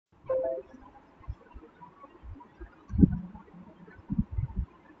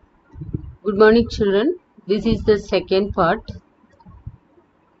Good morning, children. This is the second part.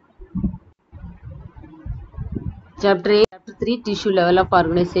 Chapter 8, Chapter 3, Tissue Level of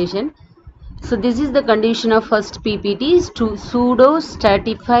Organization. So, this is the condition of first PPT is to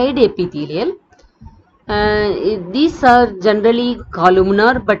pseudo-stratified epithelial. These are generally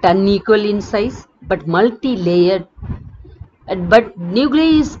columnar but unequal in size but multi-layered. But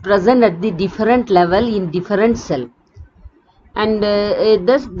nuclei is present at the different level in different cell. And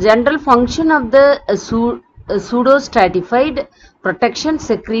the general function of the pseudo-stratified protection,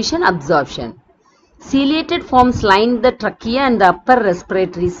 secretion, absorption. Ciliated forms line the trachea and the upper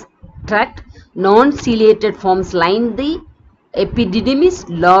respiratory tract. Non-ciliated forms line the epididymis,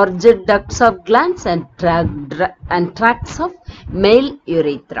 larger ducts of glands and tracts of male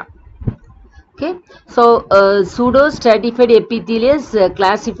urethra. Okay, so pseudo-stratified epithelium is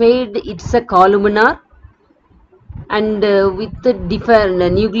classified. It's a columnar and with the different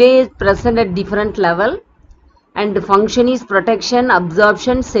nuclei present at different level, and the function is protection,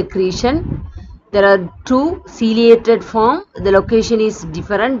 absorption, secretion. There are two ciliated form. The location is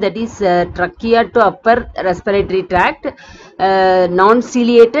different, that is trachea to upper respiratory tract.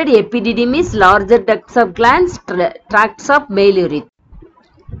 Non-ciliated epididymis, larger ducts of glands, tracts of male urethra.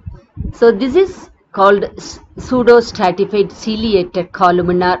 So this is called pseudo-stratified ciliated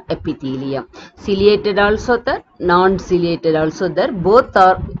columnar epithelium. Ciliated also there, non-ciliated also there. Both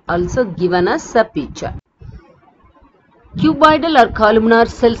are also given as a picture. Cuboidal or columnar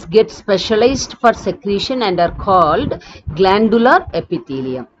cells get specialized for secretion and are called glandular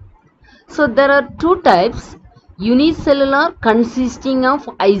epithelium. So there are two types: unicellular consisting of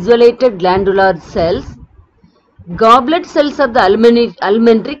isolated glandular cells, goblet cells of the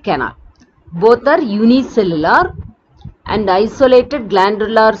alimentary canal. Both are unicellular and isolated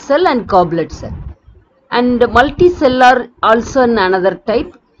glandular cell and goblet cell. And multicellular also another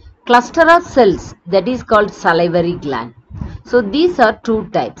type, cluster of cells, that is called salivary gland. So these are two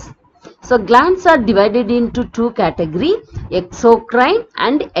types. So glands are divided into two categories, exocrine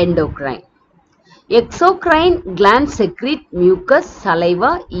and endocrine. Exocrine glands secrete mucus,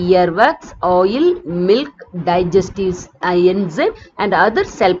 saliva, earwax, oil, milk, digestive enzyme and other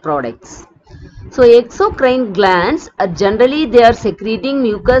cell products. So exocrine glands are generally they are secreting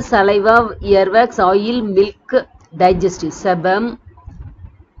mucus, saliva, earwax, oil, milk, digestive sebum.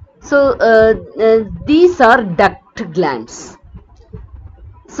 So these are duct glands.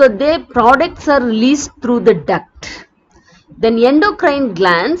 So their products are released through the duct. Then endocrine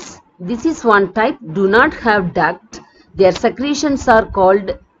glands, this is one type, do not have duct. Their secretions are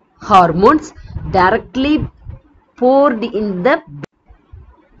called hormones, directly poured in the.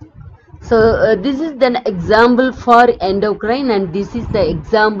 So this is the example for endocrine and this is the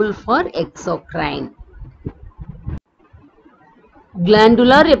example for exocrine.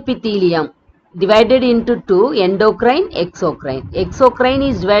 Glandular epithelium divided into two, endocrine, exocrine. Exocrine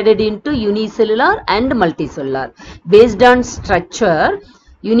is divided into unicellular and multicellular. Based on structure,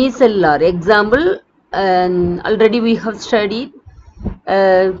 unicellular, example, already we have studied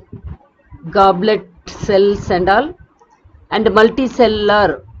goblet cells and all, and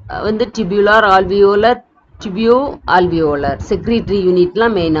multicellular, when the tubular, alveolar, tubio-alveolar, secretory unit la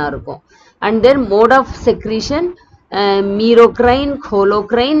main irukum. And then mode of secretion, merocrine,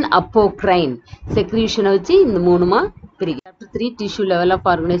 holocrine, apocrine. Secretion vachi in the moonuma. Chapter 3, Tissue Level of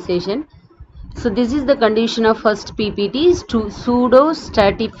Organization. So this is the condition of first PPT is to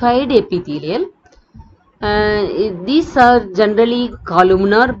pseudo-stratified epithelial. These are generally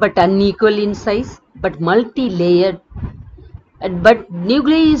columnar but unequal in size but multi-layered. But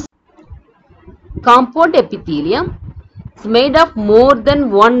nuclei is compound epithelium. It's made of more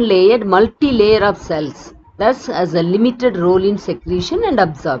than one layered multi-layer of cells. Thus has a limited role in secretion and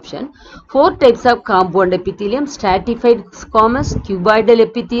absorption. Four types of compound epithelium: stratified squamous, cuboidal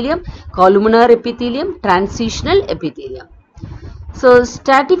epithelium, columnar epithelium, transitional epithelium. So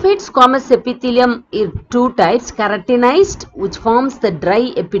stratified squamous epithelium is two types: keratinized, which forms the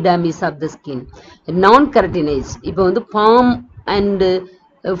dry epidermis of the skin, non-keratinized. இப்போ வந்து palm and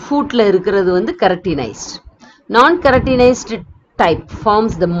footல இருக்கிறது வந்து keratinized. Non-keratinized type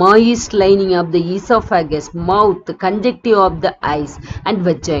forms the moist lining of the esophagus, mouth, conjunctiva of the eyes and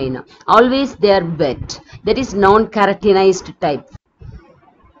vagina. Always they are wet. That is non-keratinized type.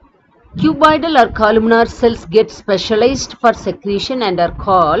 Cuboidal or columnar cells get specialized for secretion and are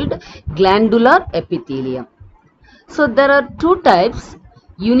called glandular epithelium. So there are two types: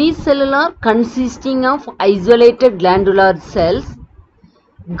 unicellular consisting of isolated glandular cells,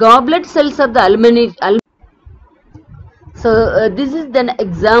 goblet cells of the alimentary. So this is the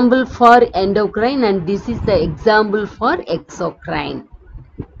example for endocrine and this is the example for exocrine.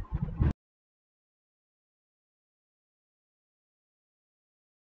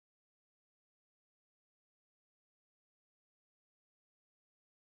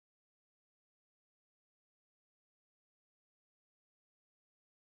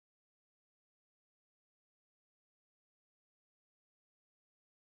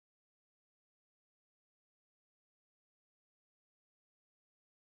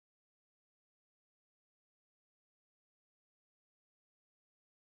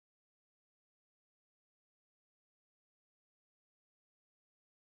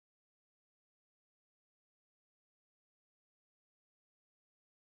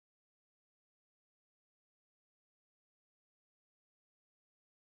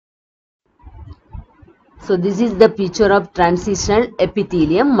 So this is the picture of transitional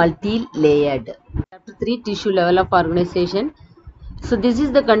epithelium, multi-layered. Chapter 3, tissue level of organization. So this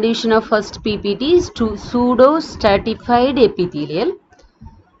is the condition of first PPT is to pseudo-stratified epithelial.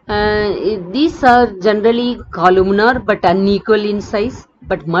 These are generally columnar but unequal in size,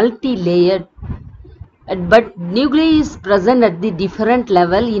 but multi-layered. But nuclei is present at the different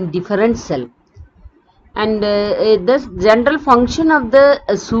level in different cell. And the general function of the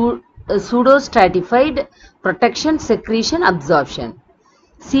pseudo-stratified protection, secretion, absorption.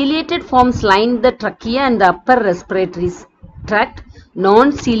 Ciliated forms line the trachea and the upper respiratory tract.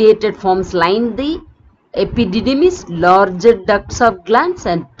 Non-ciliated forms line the epididymis, larger ducts of glands,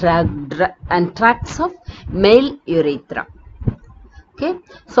 and tracts of male urethra. Okay,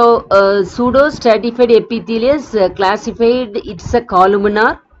 so pseudo-stratified epithelium is classified. It's a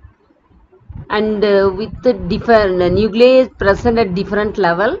columnar and with the different nuclei present at different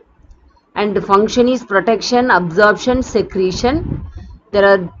level, and the function is protection, absorption, secretion. There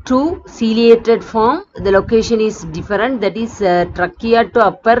are two ciliated form. The location is different, that is trachea to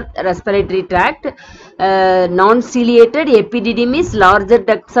upper respiratory tract. Non-ciliated epididymis, larger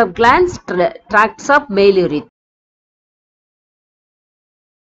ducts of glands, tracts of male urethra.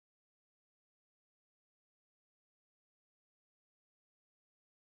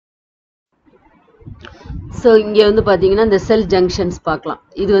 So இங்கே வந்து பார்த்தீங்கன்னா இந்த செல் junctions பார்க்கலாம்.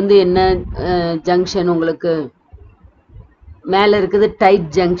 இது வந்து என்ன junction, உங்களுக்கு மேலே இருக்குது டைட்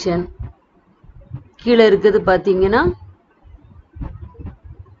ஜங்ஷன், கீழே இருக்குது பார்த்தீங்கன்னா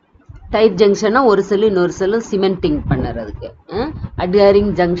டைட் ஜங்ஷன்னா ஒரு செல்லு இன்னொரு செல்லும் சிமெண்டிங் பண்ணுறதுக்கு.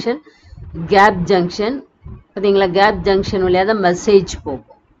 அட்ஹரிங் ஜங்ஷன், கேப் ஜங்ஷன் பார்த்தீங்களா, கேப் ஜங்ஷன் வழியாக தான் மெசேஜ் போகும்.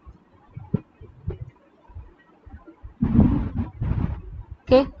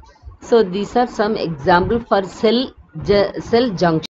 Okay, so these are some example for cell junction.